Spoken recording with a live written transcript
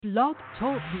Blog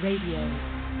Talk Radio.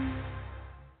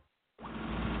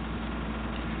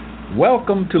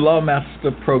 Welcome to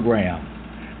Lawmaster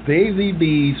Program. The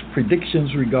AVB's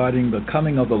predictions regarding the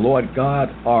coming of the Lord God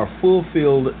are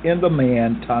fulfilled in the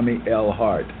man Tommy L.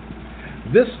 Hart.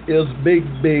 This is big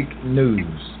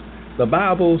news. The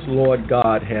Bible's Lord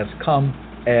God has come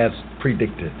as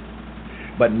predicted.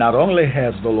 But not only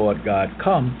has the Lord God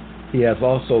come, he has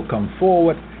also come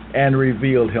forward and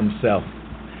revealed himself.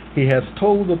 He has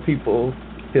told the people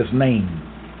his name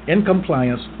in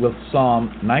compliance with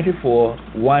Psalm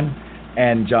 94:1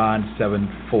 and John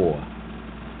 7:4.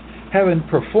 Having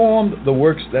performed the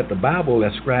works that the Bible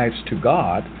ascribes to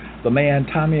God, the man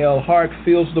Tommy L. Hart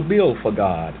fills the bill for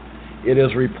God. It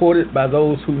is reported by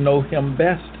those who know him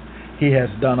best, he has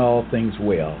done all things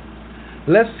well.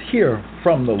 Let's hear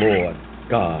from the Lord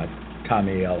God,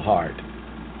 Tommy L. Hart.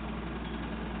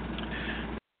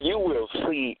 You will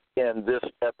see in this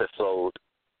episode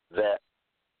that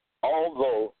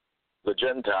although the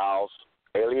Gentiles,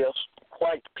 alias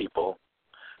white people,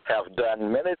 have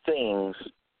done many things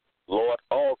Lord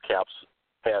all caps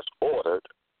has ordered,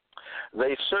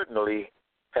 they certainly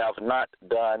have not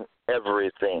done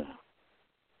everything.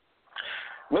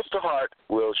 Mr. Hart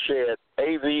will shed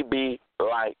AVB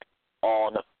light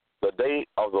on the day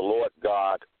of the Lord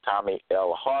God, Tommy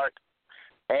L. Hart,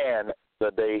 and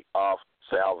the day of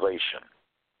salvation.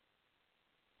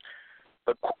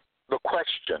 The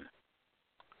question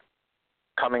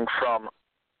coming from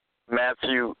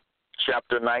Matthew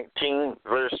chapter 19,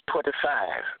 verse 25.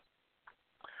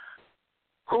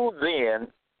 Who then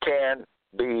can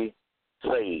be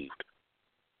saved?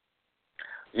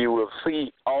 You will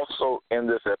see also in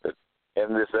this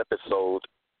episode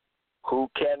who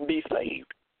can be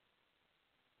saved.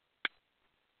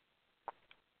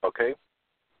 Okay?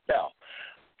 Now,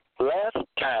 last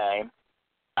time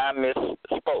I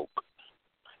misspoke.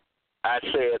 I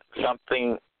said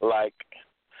something like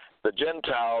the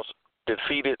Gentiles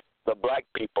defeated the black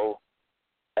people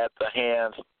at the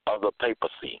hands of the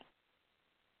papacy.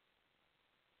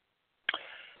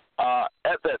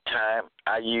 At that time,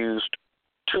 I used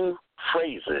two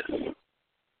phrases.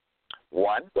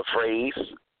 One, the phrase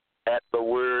at the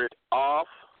word of,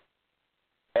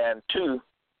 and two,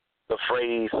 the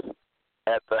phrase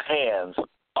at the hands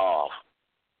of.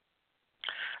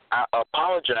 I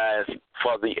apologize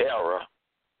for the error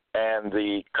and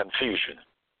the confusion.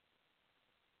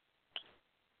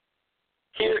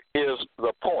 Here is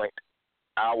the point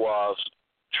I was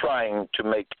trying to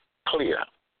make clear.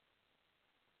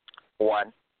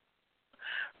 One,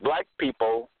 black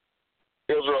people,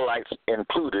 Israelites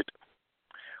included,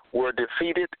 were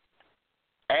defeated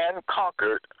and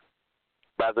conquered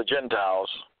by the Gentiles,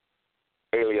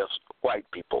 alias white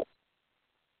people.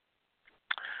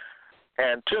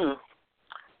 And two,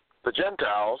 the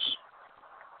Gentiles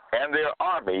and their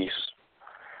armies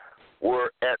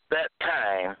were at that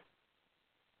time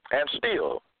and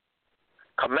still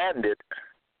commanded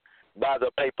by the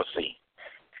papacy.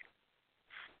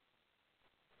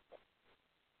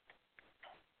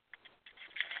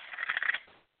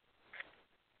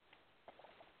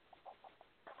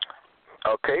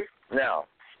 Okay, now,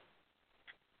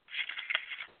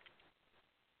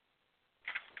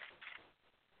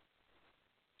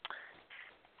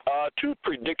 two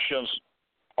predictions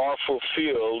are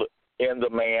fulfilled in the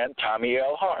man Tommy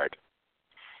L. Hart.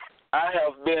 I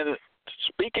have been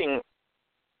speaking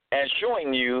and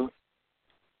showing you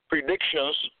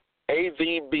predictions,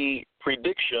 AVB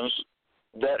predictions,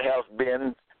 that have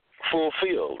been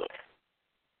fulfilled.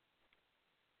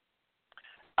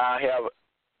 I have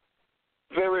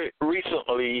very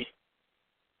recently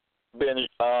been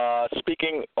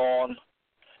speaking on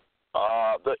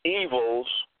the evils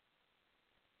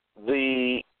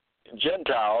the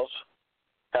Gentiles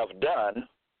have done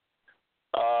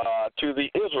to the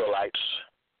Israelites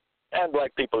and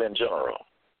black people in general.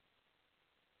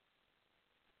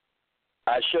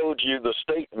 I showed you the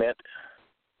statement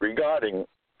regarding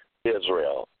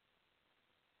Israel,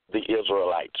 the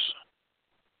Israelites,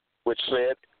 which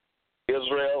said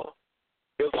Israel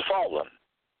is fallen.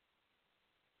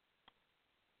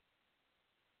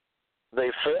 They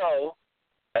fell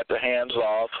at the hands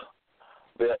of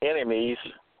their enemies,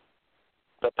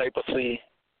 the papacy,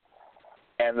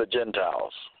 and the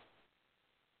Gentiles.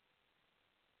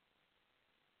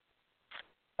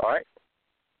 All right?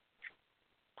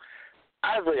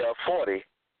 Isaiah 40,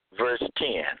 verse 10.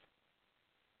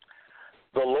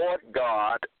 The Lord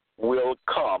God will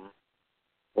come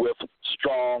with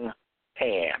strong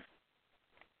hand.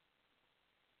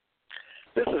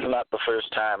 This is not the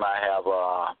first time I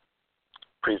have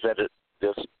presented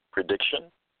this prediction.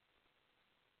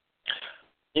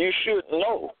 You should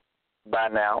know by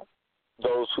now,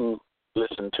 those who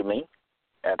listen to me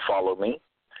and follow me,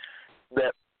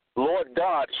 that Lord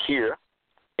God here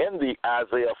in the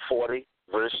Isaiah 40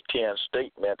 verse 10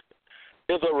 statement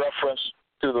is a reference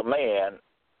to the man,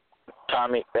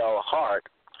 Tommy L. Hart,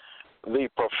 the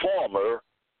performer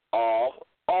of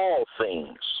all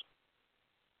things.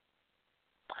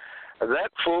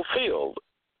 That fulfilled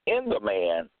in the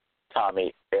man,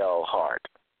 Tommy L. Hart.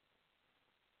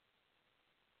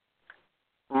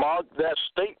 Mark that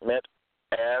statement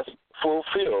as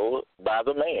fulfilled by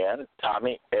the man,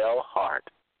 Tommy L. Hart.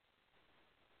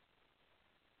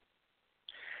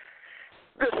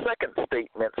 The second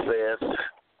statement says,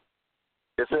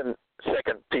 it's in 2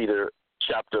 Peter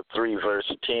chapter 3,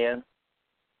 verse 10.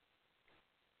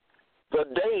 The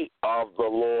day of the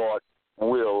Lord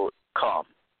will come.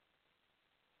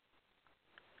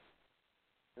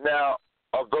 Now,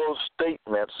 of those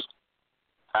statements,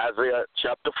 Isaiah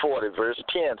chapter 40, verse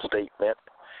 10 statement,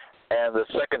 and the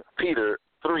 2 Peter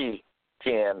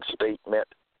 3:10 statement,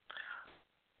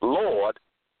 Lord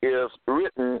is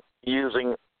written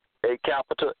using a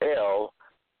capital L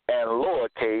and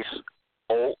lowercase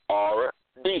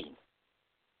O-R-D.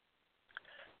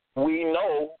 We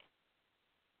know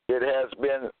it has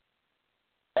been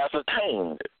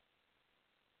ascertained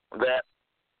that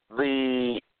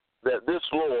this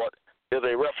Lord is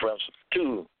a reference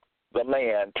to the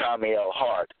man, Tommy L.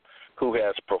 Hart, who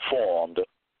has performed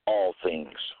all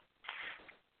things.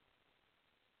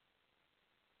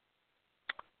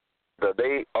 The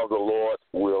day of the Lord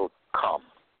will come.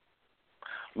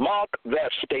 Mark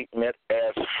that statement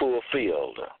as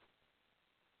fulfilled.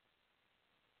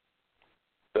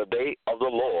 The day of the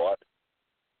Lord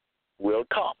will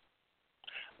come.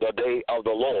 The day of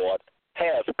the Lord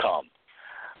has come.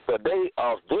 The day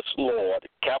of this Lord,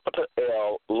 capital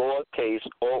L, lowercase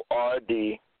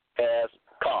O-R-D, has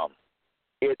come.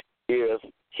 It is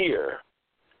here.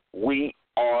 We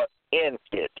are in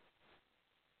it.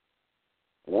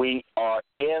 We are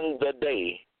in the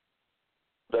day,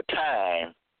 the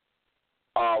time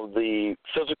of the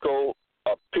physical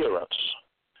appearance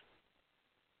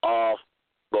of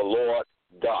the Lord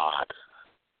God,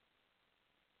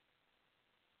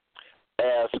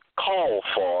 as called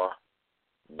for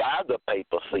by the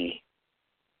papacy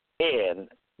in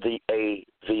the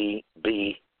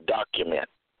AVB document.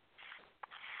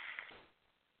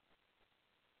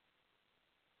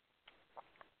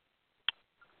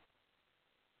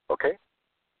 Okay?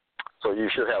 So you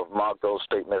should have marked those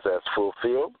statements as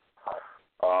fulfilled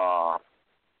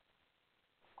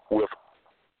with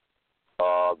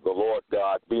the Lord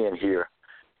God being here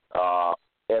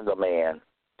in the man,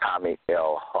 Tommy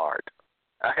L. Hart.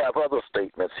 I have other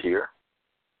statements here.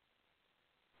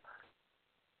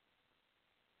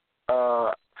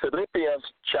 Philippians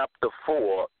chapter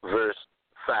 4, verse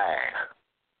 5.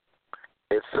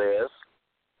 It says,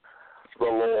 the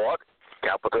Lord,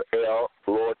 capital L,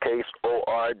 lowercase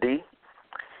O-R-D,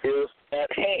 is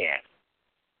at hand.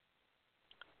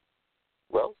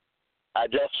 Well, I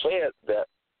just said that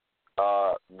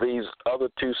these other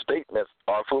two statements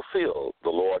are fulfilled. The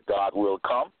Lord God will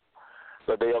come.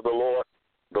 The day of the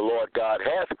Lord God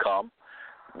has come.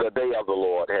 The day of the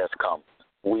Lord has come.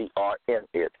 We are in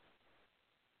it.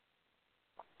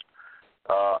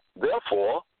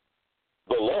 Therefore,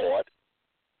 the Lord,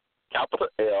 capital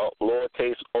L,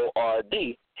 lowercase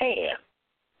O-R-D, hand.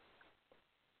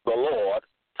 The Lord,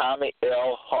 Tommy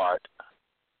L. Hart,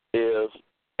 is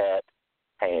at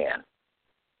hand.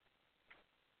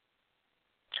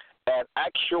 An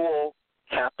actual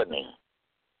happening.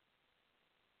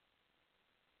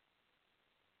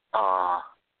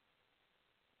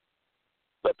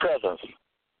 The presence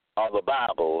of the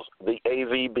Bibles, the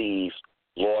AVB's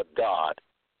Lord God,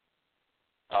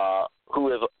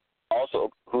 who is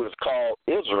called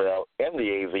Israel in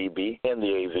the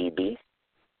AVB,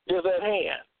 is at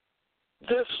hand.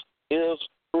 This is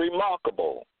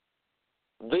remarkable.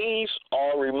 These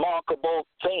are remarkable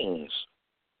things,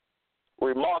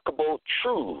 remarkable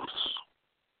truths.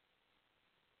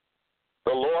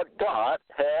 The Lord God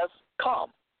has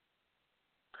come.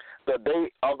 The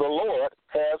day of the Lord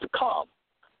has come,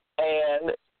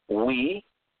 and we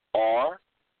are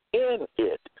in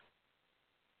it.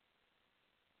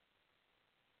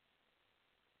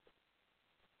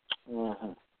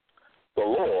 The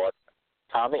Lord,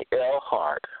 Tommy L.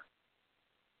 Hart,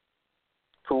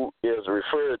 who is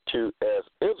referred to as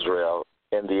Israel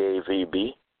in the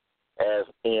AVB, as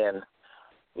in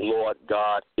Lord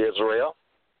God Israel,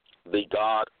 the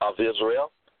God of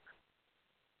Israel,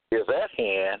 is at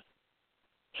hand.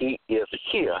 He is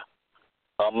here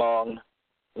among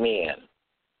men.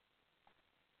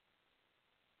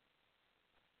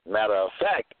 Matter of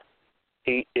fact,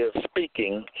 he is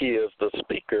speaking. He is the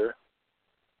speaker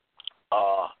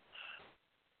on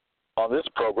this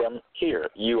program here.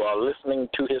 You are listening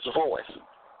to his voice.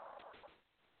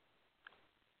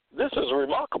 This is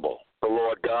remarkable. The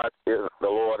Lord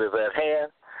is at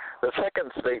hand. The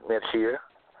second statement here,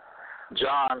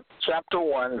 John chapter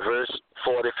 1, verse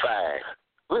 45.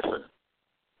 Listen,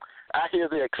 I hear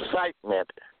the excitement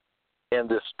in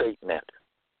this statement.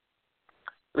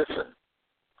 Listen,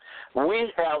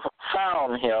 we have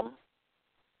found him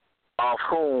of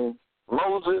whom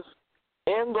Moses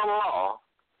in the law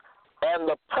and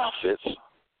the prophets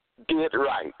did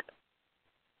right.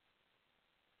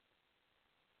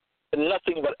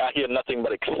 I hear nothing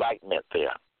but excitement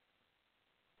there.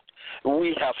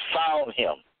 We have found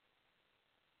him.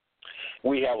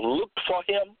 We have looked for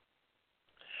him.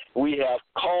 We have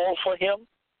called for him.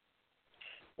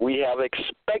 We have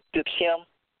expected him.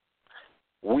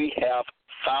 We have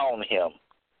found him.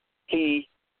 He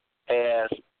has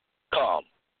come.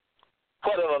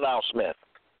 What an announcement.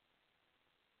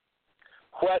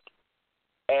 What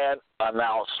an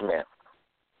announcement.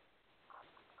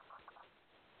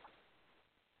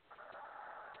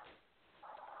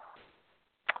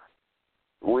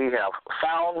 We have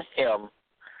found him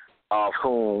of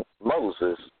whom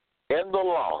Moses in the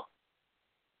law,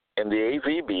 in the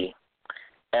AVB,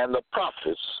 and the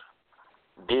prophets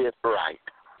did right.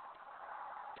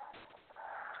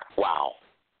 Wow.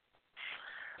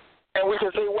 And we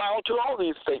can say wow to all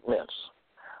these statements.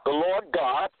 The Lord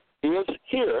God is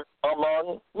here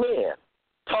among men,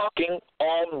 talking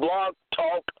on Blog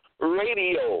Talk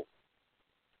Radio.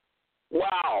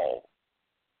 Wow.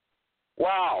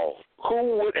 Wow.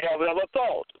 Who would have ever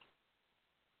thought?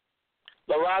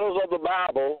 The writers of the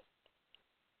Bible,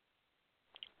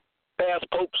 past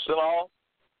popes and all,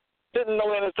 didn't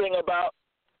know anything about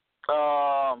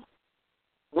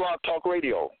Blog Talk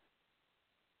Radio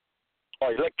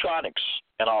or electronics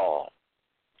and all,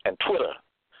 and Twitter.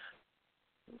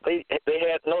 They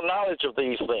had no knowledge of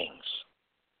these things.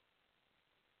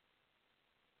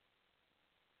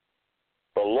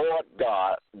 The Lord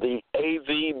God, the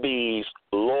AVB's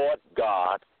Lord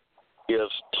God, is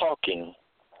talking.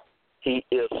 He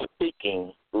is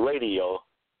speaking radio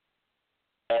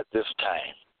at this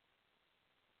time.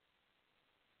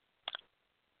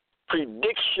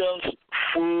 Predictions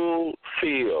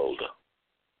fulfilled.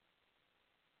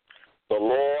 The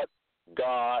Lord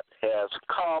God has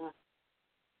come.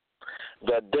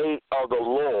 The day of the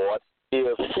Lord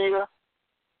is here,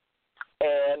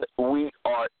 and we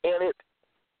are in it.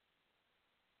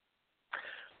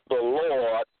 The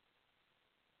Lord,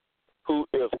 who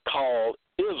is called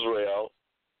Israel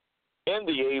in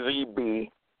the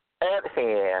AVB at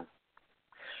hand,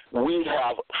 we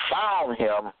have found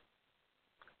him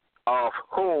of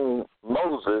whom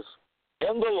Moses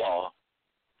in the law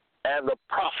and the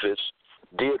prophets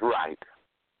did right.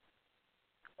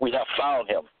 We have found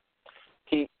him.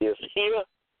 He is here.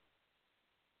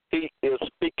 He is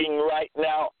speaking right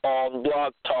now on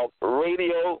Blog Talk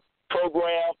Radio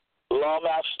program,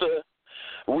 Lawmaster.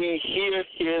 We hear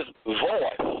his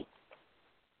voice.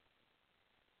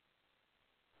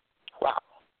 Wow.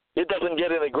 It doesn't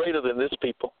get any greater than this,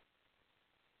 people.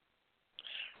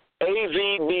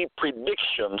 AVB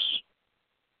predictions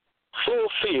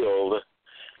fulfilled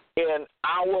in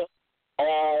our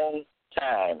own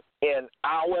time, in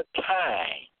our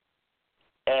time,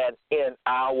 and in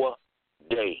our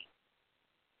day.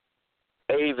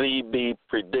 AVB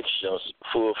predictions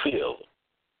fulfilled.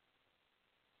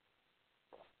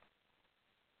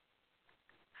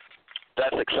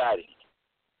 That's exciting.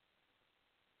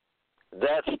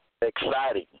 That's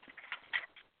exciting.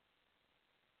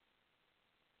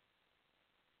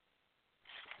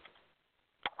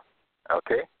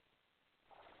 Okay.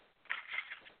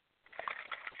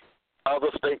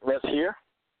 Other statements here.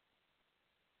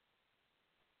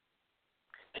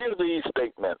 Here are these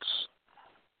statements.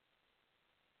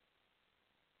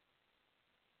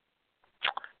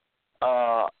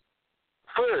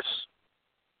 First,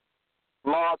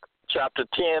 Mark chapter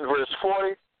 10, verse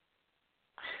 40.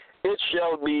 It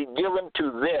shall be given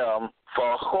to them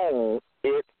for whom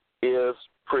it is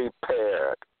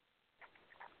prepared.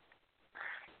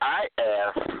 I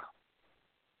ask,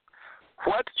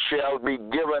 what shall be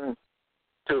given?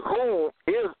 To whom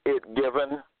is it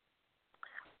given?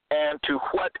 And to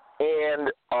what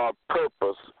end or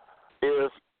purpose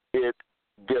is it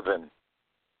given?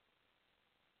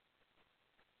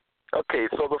 Okay,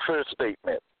 so the first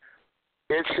statement.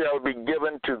 It shall be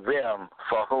given to them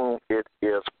for whom it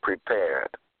is prepared.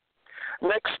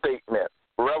 Next statement,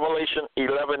 Revelation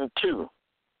 11:2.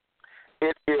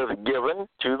 it is given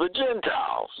to the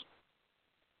Gentiles.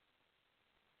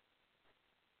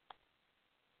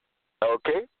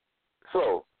 Okay?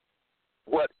 So,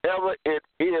 whatever it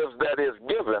is that is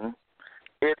given,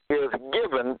 it is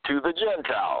given to the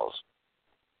Gentiles.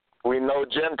 We know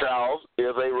Gentiles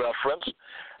is a reference.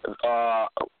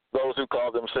 Those who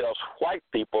call themselves white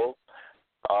people,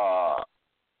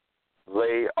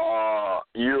 they are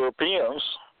Europeans.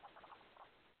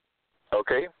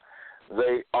 Okay?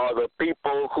 They are the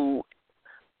people who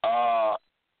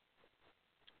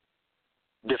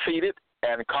defeated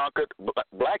and conquered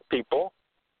black people.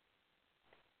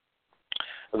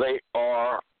 They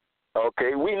are,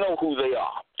 okay, we know who they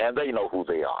are, and they know who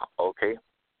they are, okay?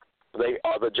 They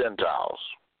are the Gentiles.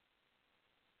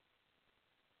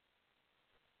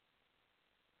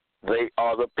 They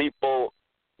are the people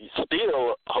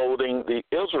still holding the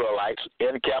Israelites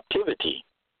in captivity.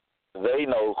 They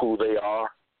know who they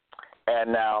are,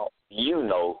 and now you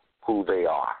know who they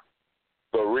are,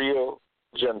 the real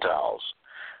Gentiles.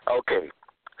 Okay,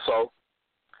 so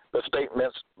the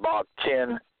statements about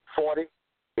 10:40,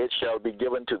 it shall be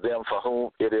given to them for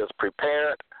whom it is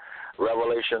prepared.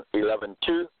 Revelation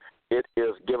 11:2, it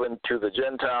is given to the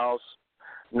Gentiles.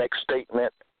 Next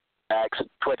statement, Acts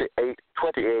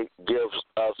 28:28 gives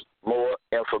us more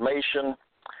information,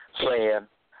 saying,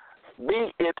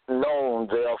 be it known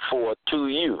therefore to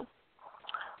you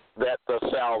that the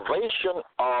salvation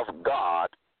of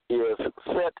God is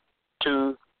set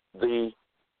to the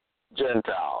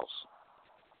Gentiles.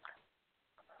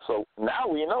 So now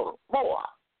we know more.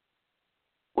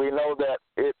 We know that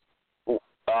the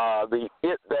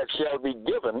it that shall be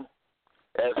given,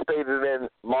 as stated in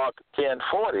Mark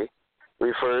 10:40,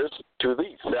 refers to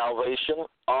the salvation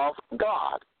of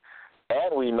God.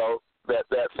 And we know that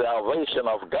that salvation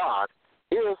of God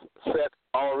is set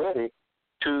already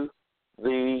to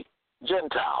the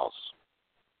Gentiles.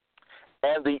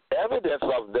 And the evidence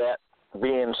of that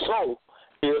being so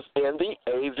is in the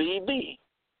AVB.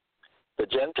 The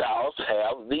Gentiles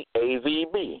have the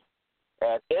AVB.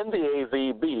 And in the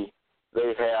AVB,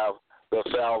 they have the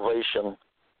salvation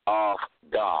of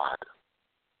God.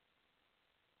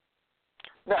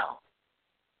 Now,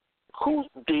 who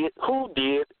did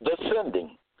the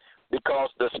sending? Because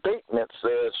the statement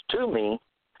says to me,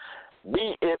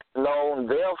 be it known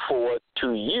therefore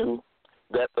to you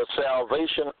that the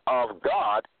salvation of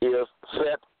God is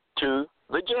set to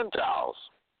the Gentiles.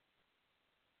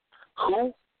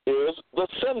 Who is the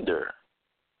sender?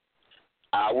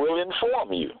 I will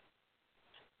inform you.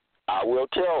 I will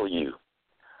tell you.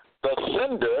 The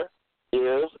sender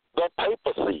is the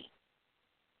papacy.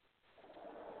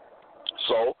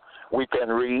 So we can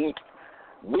read,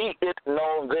 be it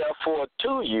known therefore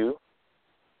to you,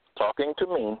 talking to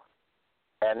me,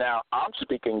 and now I'm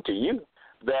speaking to you,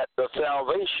 that the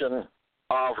salvation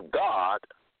of God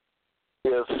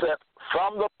is set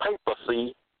from the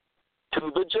papacy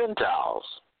to the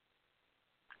Gentiles.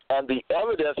 And the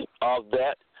evidence of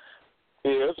that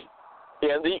is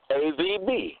in the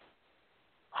AVB,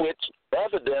 which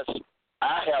evidence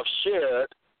I have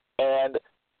shared and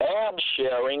am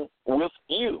sharing with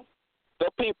you,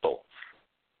 the people.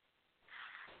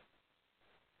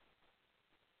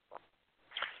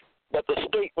 But the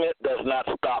statement does not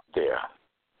stop there.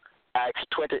 Acts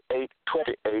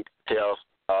 28:28 tells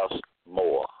us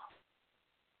more.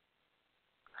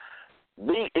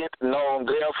 Be it known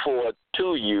therefore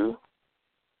to you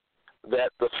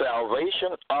that the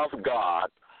salvation of God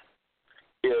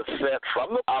is set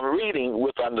from the... I'm reading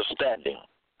with understanding,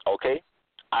 okay?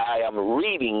 I am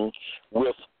reading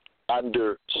with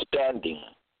understanding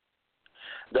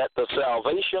that the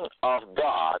salvation of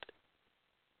God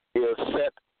is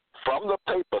set from the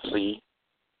papacy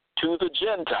to the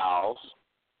Gentiles,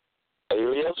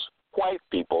 alias white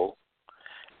people,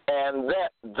 and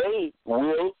that they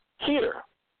will hear.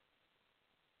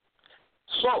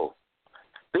 So,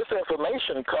 this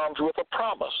information comes with a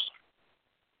promise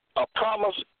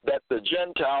that the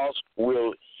Gentiles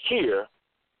will hear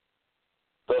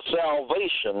the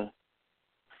salvation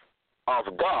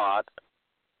of God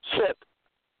set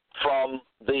from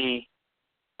the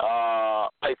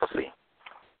papacy,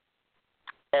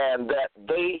 and that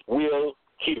they will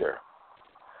hear.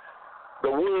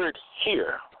 The word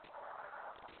hear,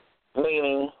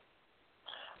 meaning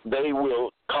they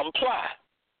will comply.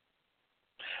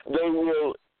 They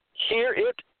will hear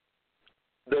it.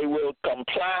 They will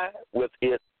comply with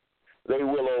it. They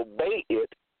will obey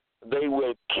it. They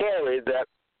will carry that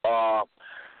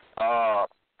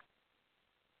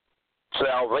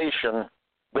salvation.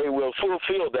 They will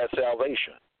fulfill that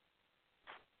salvation.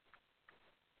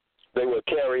 They will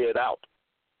carry it out.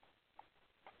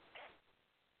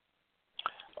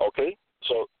 Okay,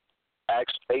 so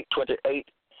Acts 8:28,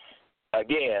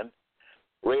 again,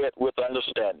 read with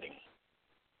understanding.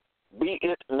 Be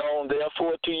it known,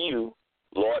 therefore, to you,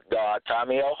 Lord God,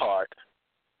 Tommy L. Hart,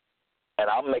 and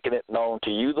I'm making it known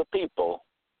to you, the people,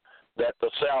 that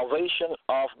the salvation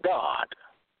of God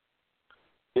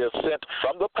is sent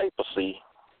from the papacy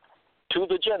to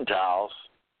the Gentiles,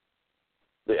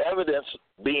 the evidence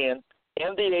being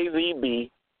in the AVB,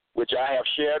 which I have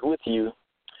shared with you,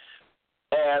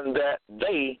 and that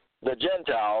they, the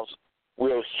Gentiles,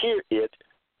 will hear it,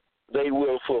 they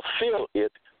will fulfill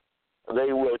it,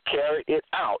 they will carry it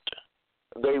out,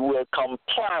 they will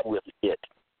comply with it.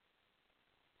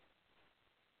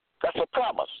 That's a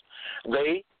promise.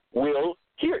 They will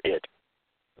hear it.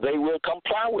 They will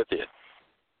comply with it.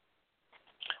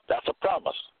 That's a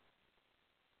promise.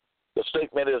 The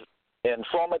statement is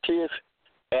informative,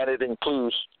 and it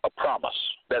includes a promise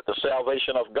that the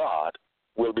salvation of God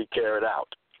will be carried out.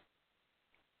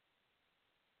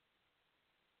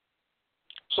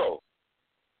 So,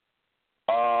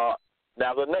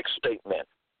 now the next statement,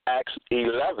 Acts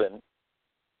 11,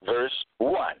 verse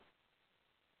 1.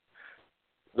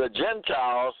 The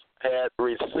Gentiles had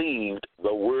received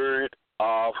the word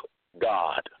of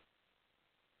God.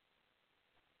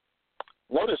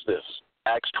 Notice this,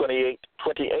 Acts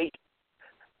 28:28.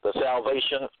 The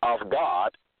salvation of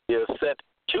God is sent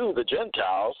to the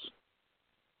Gentiles.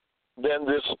 Then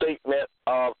this statement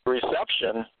of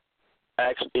reception,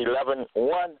 Acts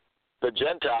 11:1, the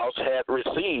Gentiles had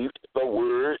received the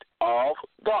word of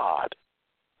God.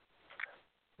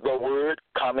 The word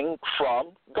coming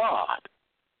from God.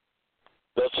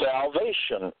 The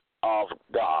salvation of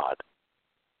God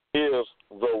is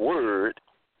the word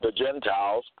the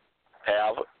Gentiles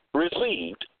have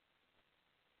received.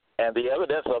 And the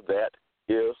evidence of that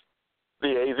is the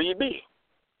AVB.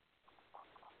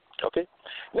 Okay?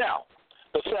 Now,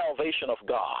 the salvation of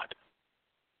God.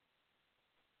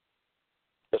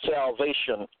 The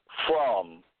salvation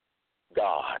from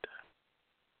God.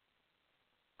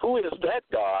 Who is that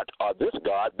God, or this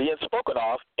God, being spoken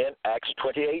of in Acts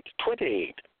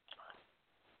 28:28?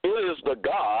 It is the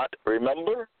God,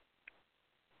 remember,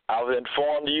 I've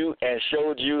informed you and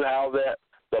showed you how that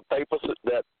the papers,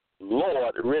 that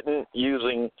Lord, written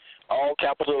using all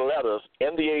capital letters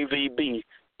in the AVB,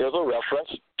 is a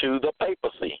reference to the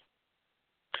papacy.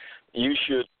 You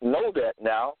should know that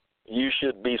now. You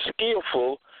should be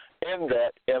skillful in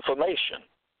that information.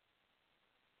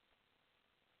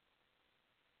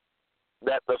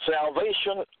 That the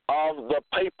salvation of the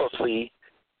papacy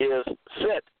is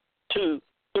sent to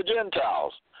the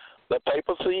Gentiles. The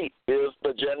papacy is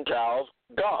the Gentiles'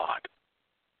 God.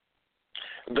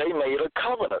 They made a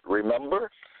covenant,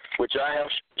 remember, which I have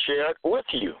shared with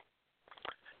you.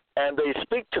 And they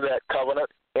speak to that covenant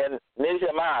in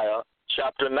Nehemiah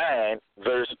chapter 9,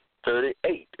 verse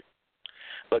 38.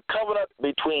 The covenant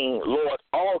between Lord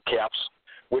all caps,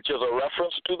 which is a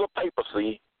reference to the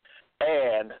papacy,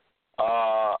 and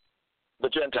the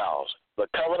Gentiles. The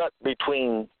covenant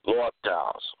between Lord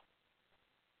Gentiles.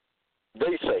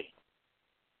 They say,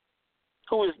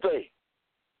 who is they?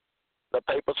 The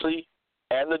papacy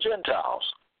and the Gentiles.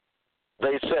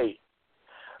 They say,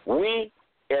 we,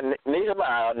 in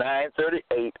Nehemiah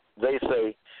 9:38, they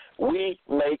say, we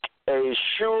make a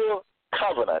sure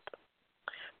covenant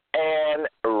and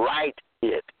write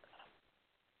it.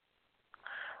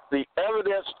 The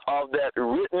evidence of that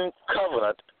written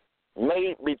covenant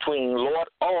made between Lord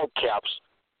all caps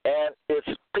and its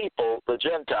people, the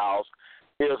Gentiles,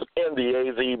 is in the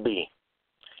AVB.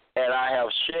 And I have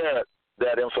shared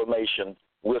that information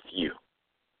with you.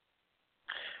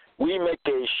 We make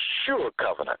a sure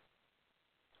covenant,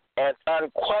 an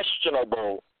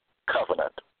unquestionable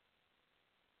covenant,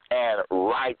 and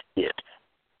write it.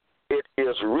 It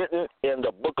is written in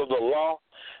the book of the law.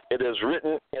 It is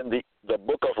written in the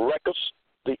book of records,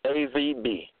 the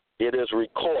AVB. It is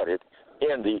recorded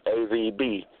in the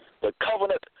AVB. The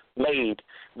covenant made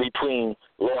between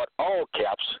Lord all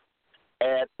caps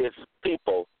and its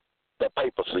people, the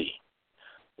papacy.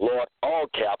 Lord all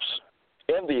caps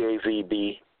in the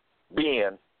AVB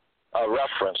being a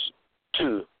reference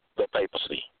to the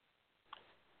papacy.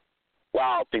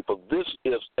 Wow, people, this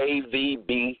is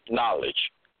AVB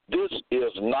knowledge. This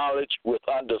is knowledge with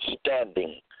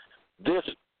understanding. This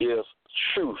is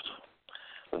truth.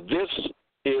 This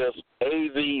is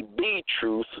AVB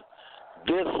truth.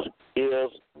 This is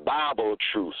Bible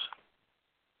truth.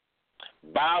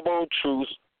 Bible truth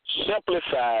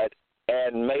simplified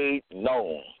and made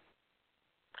known.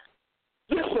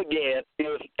 This again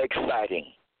is exciting.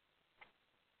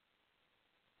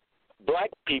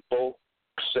 Black people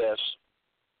access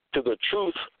to the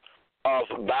truth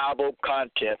of Bible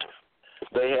content,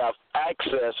 they have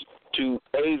access to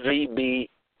AVB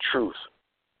truth.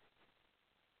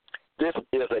 This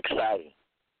is exciting.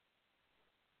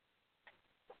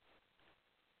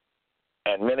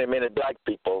 And many, many black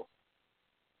people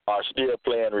are still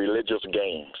playing religious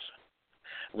games.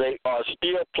 They are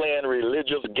still playing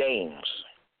religious games,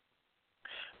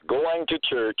 going to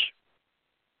church,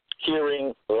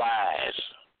 hearing lies,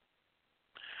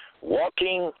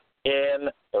 walking in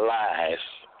lies.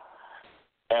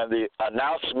 And the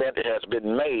announcement has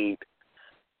been made,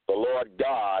 the Lord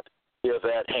God is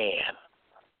at hand.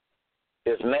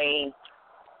 His name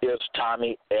is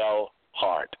Tommy L.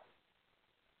 Hart.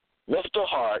 Mr.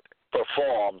 Hart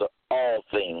performed all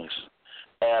things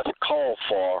as called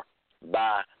for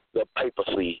by the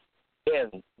papacy in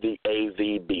the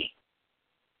AVB.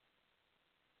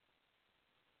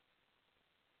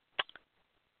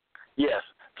 Yes,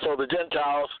 so the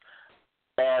Gentiles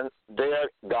and their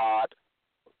God,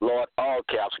 Lord all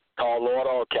caps, called Lord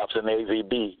all caps in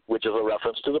AVB, which is a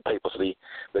reference to the papacy,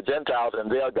 the Gentiles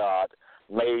and their God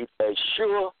made a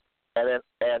sure and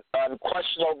an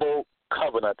unquestionable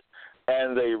covenant,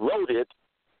 and they wrote it.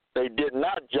 They did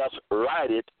not just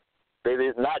write it. They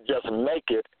did not just make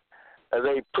it.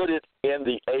 They put it in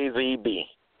the AVB.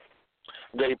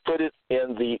 They put it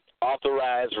in the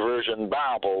Authorized Version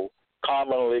Bible,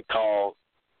 commonly called,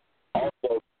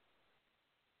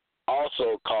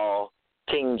 also called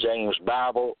King James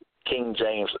Bible, King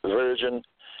James Version,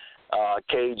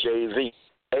 KJV.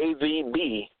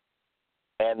 AVB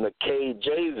and the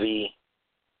KJV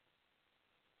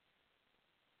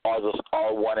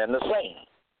are one and the same.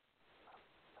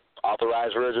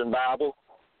 Authorized Version Bible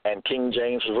and King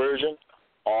James Version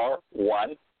are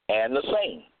one and the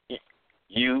same.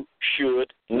 You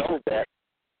should know that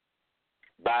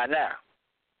by now.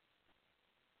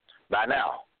 By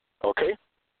now, okay?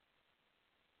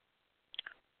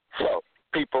 So,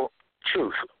 people,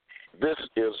 truth. This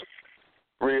is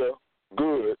real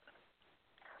good,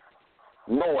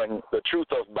 knowing the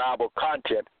truth of Bible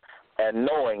content and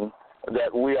knowing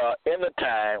that we are in the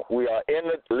time, we are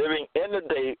living in the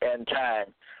day and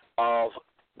time of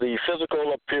the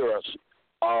physical appearance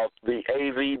of the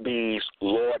AVB's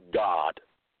Lord God,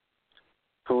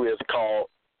 who is called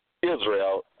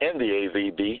Israel in the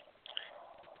AVB.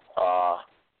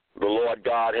 The Lord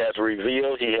God has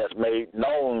revealed, he has made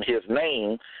known his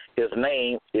name. His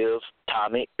name is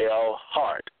Tommy L.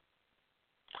 Hart.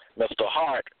 Mr.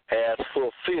 Hart has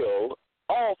fulfilled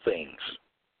all things.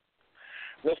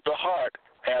 Mr. Hart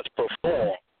has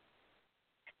performed.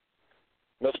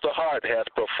 Mr. Hart has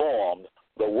performed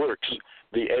the works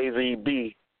the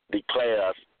AVB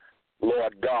declares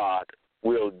Lord God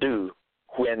will do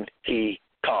when he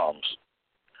comes.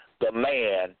 The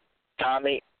man,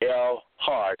 Tommy L.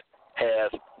 Hart,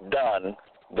 has done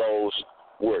those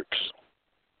works.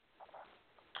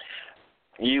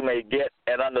 You may get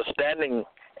an understanding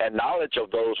and knowledge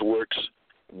of those works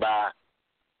by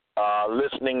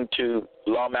listening to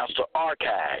Lawmaster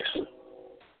Archives.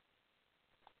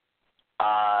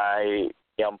 I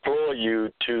implore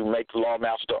you to make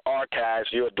Lawmaster Archives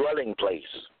your dwelling place.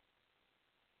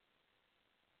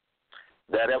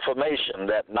 That information,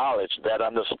 that knowledge, that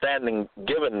understanding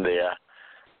given there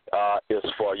is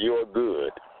for your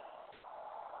good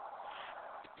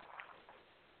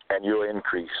and your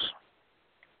increase.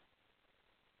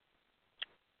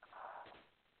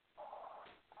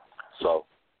 So,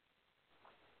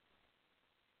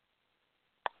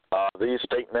 these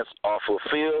statements are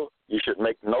fulfilled. You should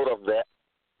make note of that.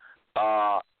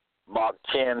 Mark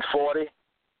 10:40,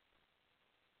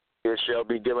 it shall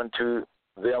be given to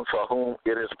them for whom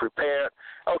it is prepared.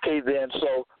 Okay, then,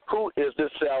 so who is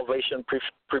this salvation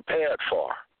prepared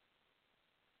for?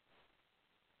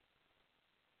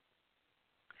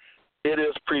 It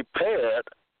is prepared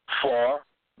for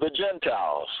the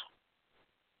Gentiles.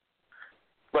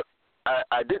 But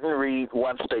I didn't read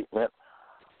one statement,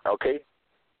 okay?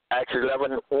 Acts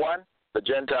 11:1, the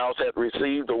Gentiles had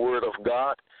received the word of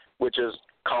God, which is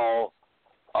called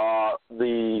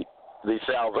the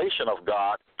salvation of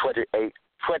God,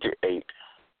 28:28,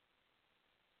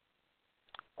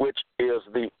 which is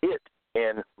the it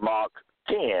in Mark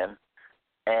 10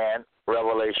 and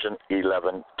Revelation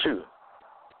 11:2.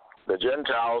 The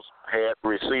Gentiles had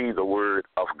received the word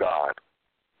of God.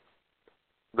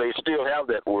 They still have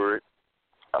that word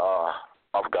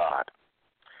of God.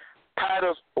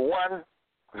 Titus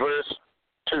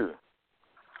 1:2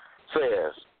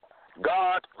 says,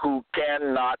 God who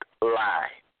cannot lie.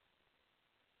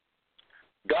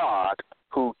 God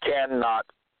who cannot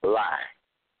lie.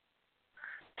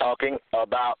 Talking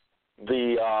about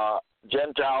the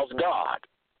Gentiles' God.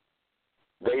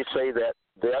 they say that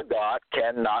their God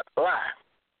cannot lie.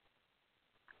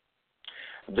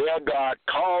 Their God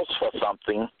calls for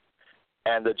something,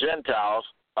 and the Gentiles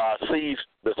see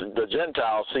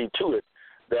to it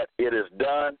that it is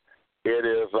done, it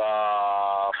is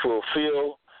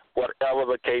fulfilled, whatever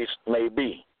the case may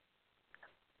be.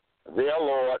 Their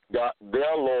Lord,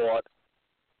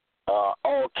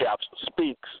 all caps,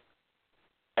 speaks,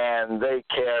 and they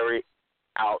carry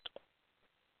out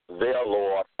their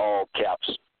Lord, all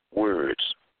caps,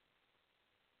 words.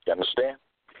 You understand?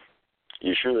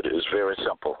 You should. It's very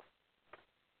simple.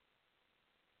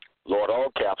 Lord,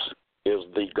 all caps, is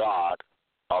the God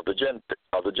of the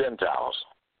Gentiles,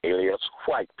 alias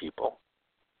white people.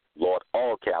 Lord,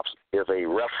 all caps, is a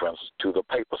reference to the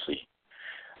papacy.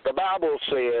 The Bible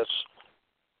says,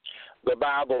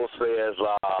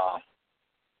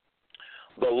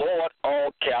 the Lord,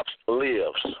 all caps,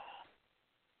 lives.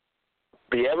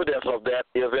 The evidence of that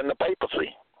is in the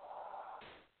papacy.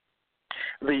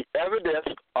 The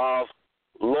evidence of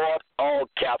Lord, all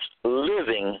caps,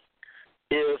 living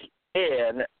is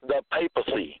in the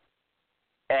papacy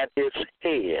and its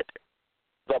head,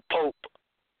 the Pope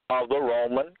of the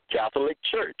Roman Catholic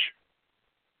Church.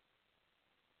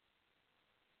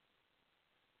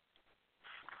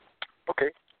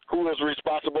 Okay, who is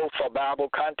responsible for Bible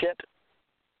content?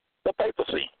 The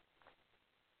papacy.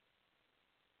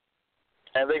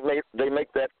 And they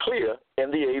make that clear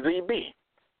in the AVB.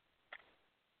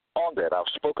 On that, I've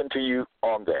spoken to you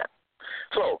on that.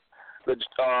 So, it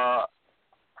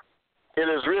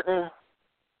is written,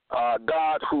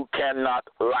 God who cannot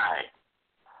lie.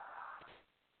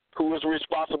 Who is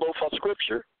responsible for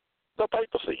Scripture? The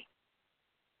papacy.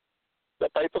 The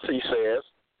papacy says,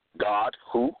 God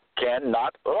who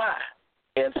cannot lie,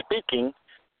 in speaking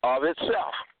of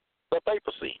itself, the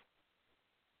papacy.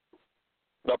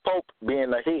 The Pope being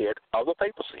the head of the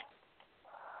papacy.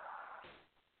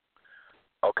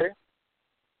 Okay?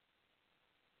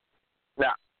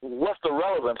 Now, what's the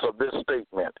relevance of this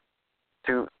statement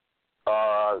to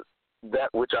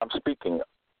that which I'm speaking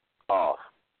of?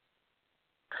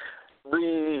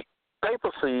 The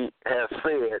papacy has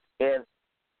said in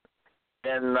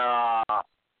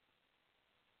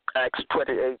Acts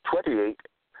 28:28,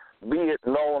 be it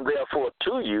known therefore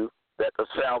to you that the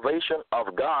salvation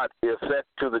of God is sent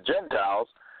to the Gentiles,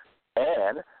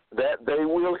 and that they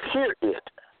will hear it.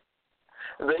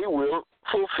 They will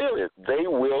fulfill it. They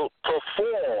will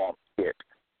perform it.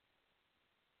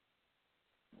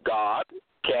 God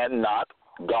cannot,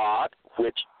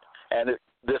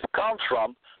 this comes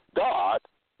from God,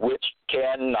 which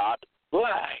cannot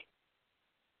lie.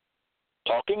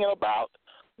 Talking about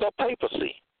the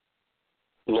papacy.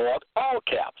 Lord, all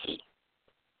caps.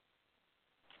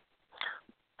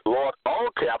 Lord, all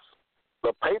caps,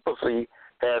 the papacy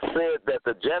has said that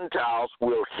the Gentiles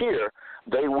will hear,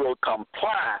 they will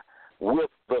comply with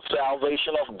the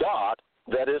salvation of God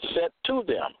that is sent to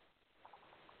them.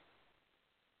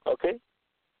 Okay?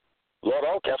 Lord,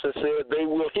 all caps has said they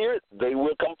will hear it, they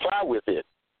will comply with it.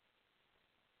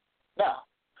 Now,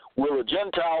 will the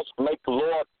Gentiles make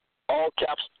Lord, all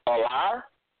caps, a liar?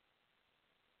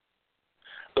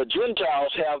 The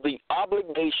Gentiles have the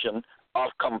obligation of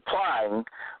complying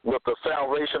with the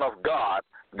salvation of God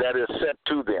that is sent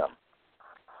to them.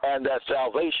 And that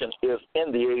salvation is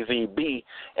in the AVB,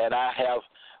 and I have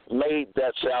made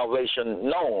that salvation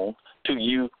known to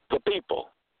you, the people.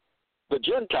 The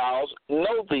Gentiles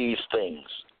know these things.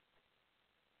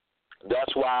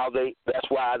 That's why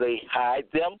they hide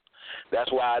them.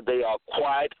 That's why they are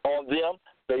quiet on them.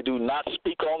 They do not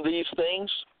speak on these things.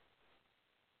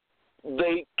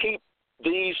 They keep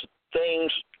these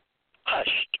things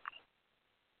hushed.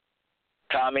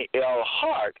 Tommy L.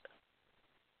 Hart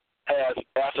has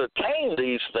ascertained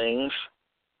these things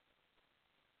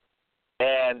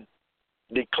and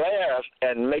declares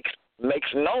and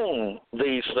makes known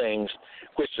these things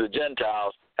which the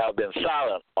Gentiles have been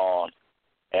silent on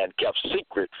and kept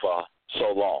secret for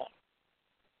so long.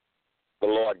 The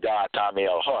Lord God, Tommy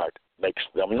L. Hart, makes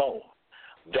them known.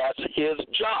 That's his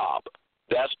job.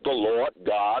 That's the Lord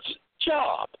God's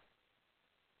job.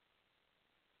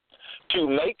 To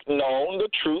make known the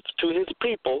truth to his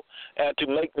people and to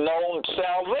make known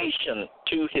salvation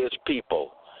to his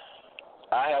people.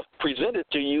 I have presented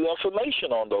to you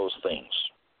information on those things.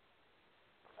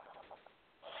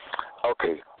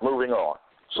 Okay, moving on.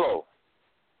 So,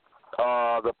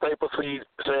 the papacy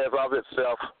says of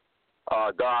itself,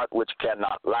 God which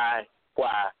cannot lie.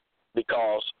 Why?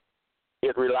 Because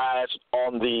it relies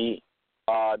on the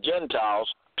Gentiles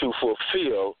to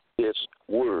fulfill its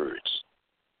words.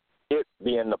 It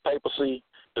being the papacy,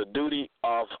 the duty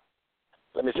of,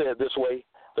 let me say it this way,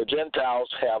 the Gentiles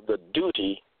have the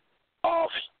duty of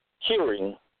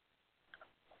hearing,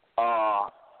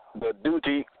 the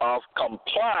duty of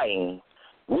complying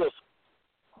with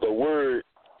the word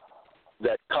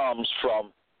that comes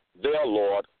from their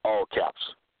Lord, all caps,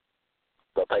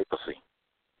 the papacy.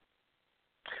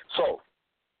 So,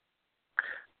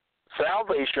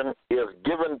 salvation is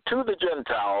given to the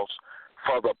Gentiles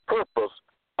for the purpose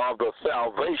of the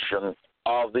salvation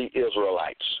of the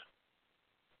Israelites.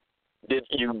 Did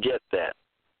you get that?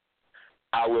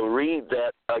 I will read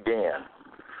that again.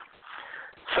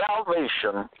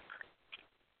 Salvation,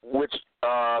 which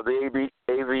the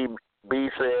AVB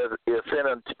says is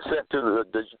sent to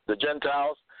the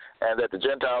Gentiles, and that the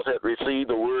Gentiles had received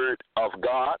the word of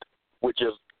God, which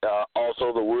is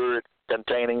also the word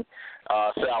containing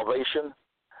salvation.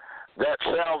 That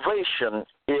salvation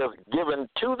is given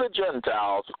to the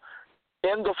Gentiles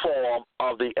in the form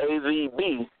of the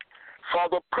AVB for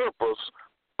the purpose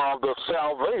of the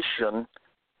salvation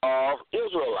of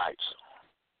Israelites.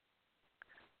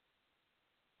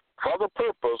 For the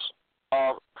purpose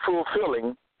of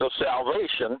fulfilling the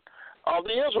salvation of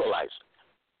the Israelites.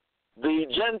 The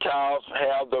Gentiles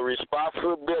have the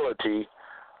responsibility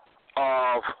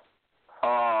of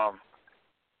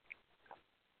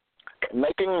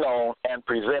making known and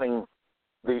presenting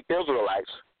the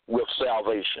Israelites with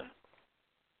salvation.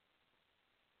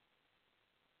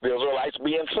 The Israelites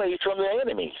being saved from their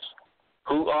enemies.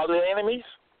 Who are the enemies?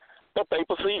 The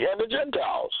papacy and the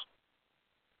Gentiles.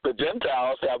 The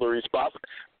Gentiles have the responsibility.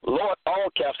 Lord All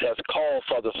Caps has called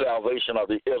for the salvation of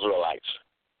the Israelites.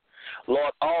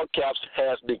 Lord All Caps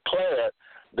has declared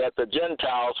that the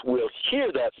Gentiles will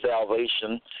hear that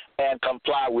salvation and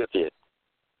comply with it.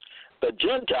 The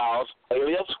Gentiles,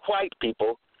 alias white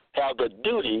people, have the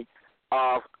duty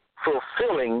of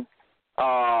fulfilling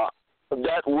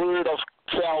that word of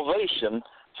salvation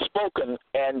spoken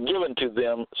and given to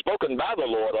them, spoken by the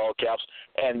Lord All Caps,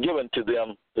 and given to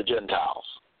them, the Gentiles.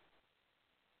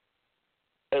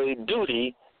 A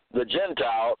duty the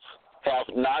Gentiles have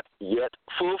not yet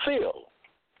fulfilled.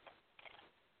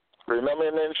 Remember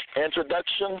in the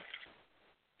introduction,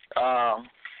 I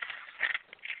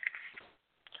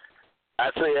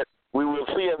said we will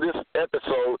see in this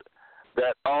episode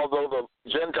that although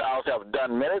the Gentiles have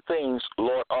done many things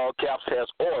Lord All Caps has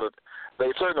ordered,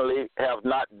 they certainly have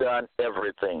not done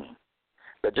everything.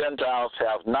 The Gentiles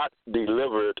have not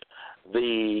delivered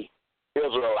the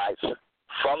Israelites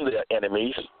from their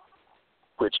enemies,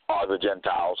 which are the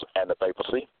Gentiles and the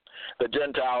papacy. The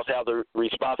Gentiles have the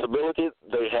responsibility,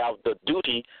 they have the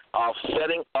duty of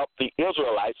setting up the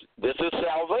Israelites. This is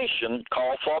salvation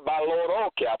called for by Lord All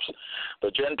Caps.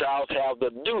 The Gentiles have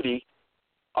the duty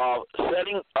of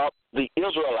setting up the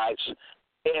Israelites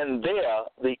in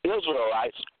the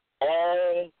Israelites'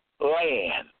 own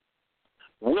land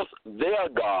with their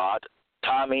God,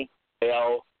 Tommy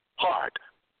L. Hart.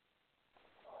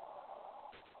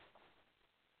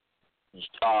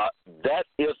 That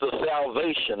is the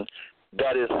salvation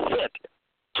that is sent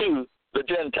to the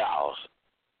Gentiles.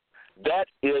 That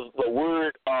is the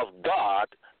word of God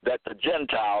that the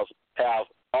Gentiles have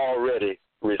already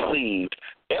received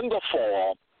in the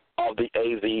form of the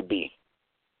AVB.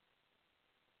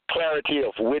 Clarity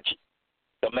of which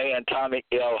the man Tommy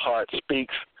L. Hart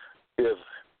speaks is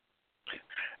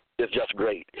just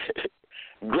great.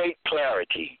 Great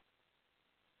clarity.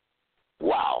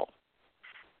 Wow.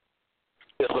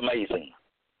 It's amazing.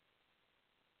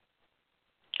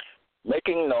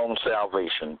 Making known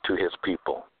salvation to his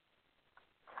people.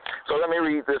 So let me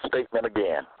read this statement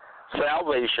again.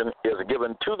 Salvation is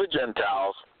given to the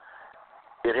Gentiles.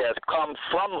 It has come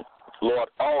from Lord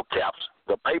All Caps,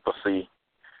 the papacy.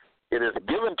 It is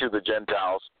given to the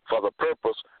Gentiles for the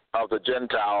purpose of the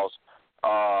Gentiles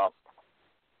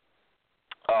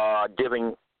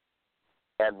giving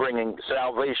and bringing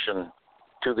salvation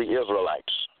to the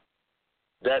Israelites.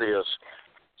 That is,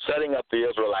 setting up the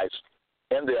Israelites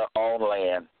in their own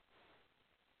land,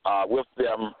 with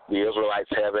them, the Israelites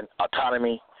having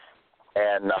autonomy,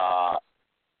 and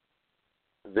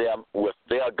them with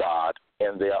their God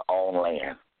in their own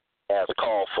land, as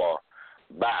called for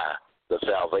by the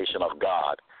salvation of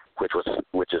God, which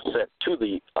is sent to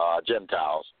the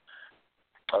Gentiles,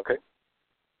 okay,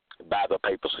 by the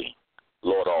papacy,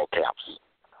 Lord All Caps.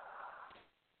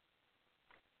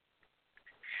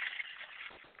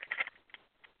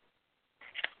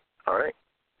 All right.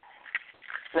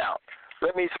 Now,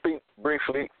 let me speak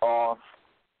briefly on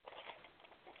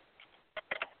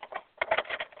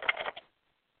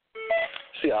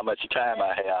see how much time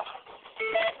I have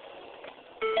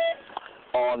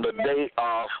on the day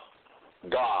of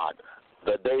God,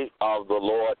 the day of the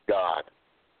Lord God.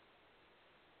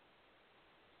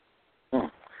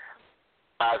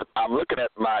 I'm looking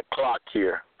at my clock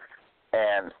here,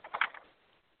 and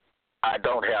I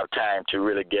don't have time to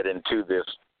really get into this,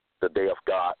 the day of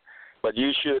God. But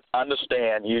you should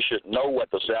understand, you should know what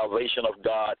the salvation of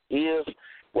God is,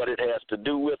 what it has to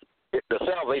do with. The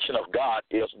salvation of God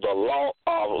is the law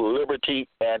of liberty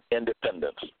and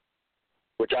independence,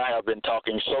 which I have been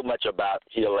talking so much about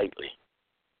here lately.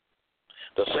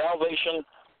 The salvation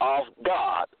of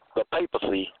God, the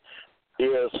papacy,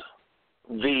 is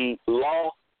the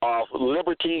law of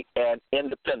liberty and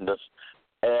independence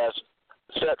as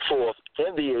set forth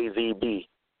in the AZB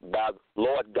by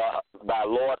Lord God, by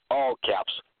Lord all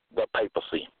caps, the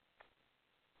papacy.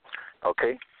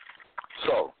 Okay?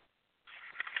 So,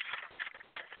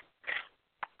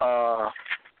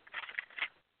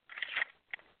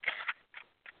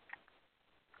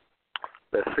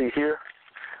 let's see here.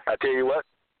 I tell you what,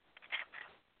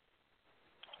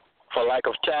 for lack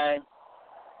of time,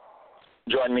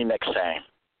 join me next time.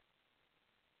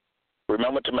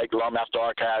 Remember to make Lawmaster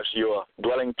Archives your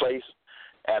dwelling place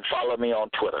and follow me on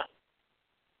Twitter.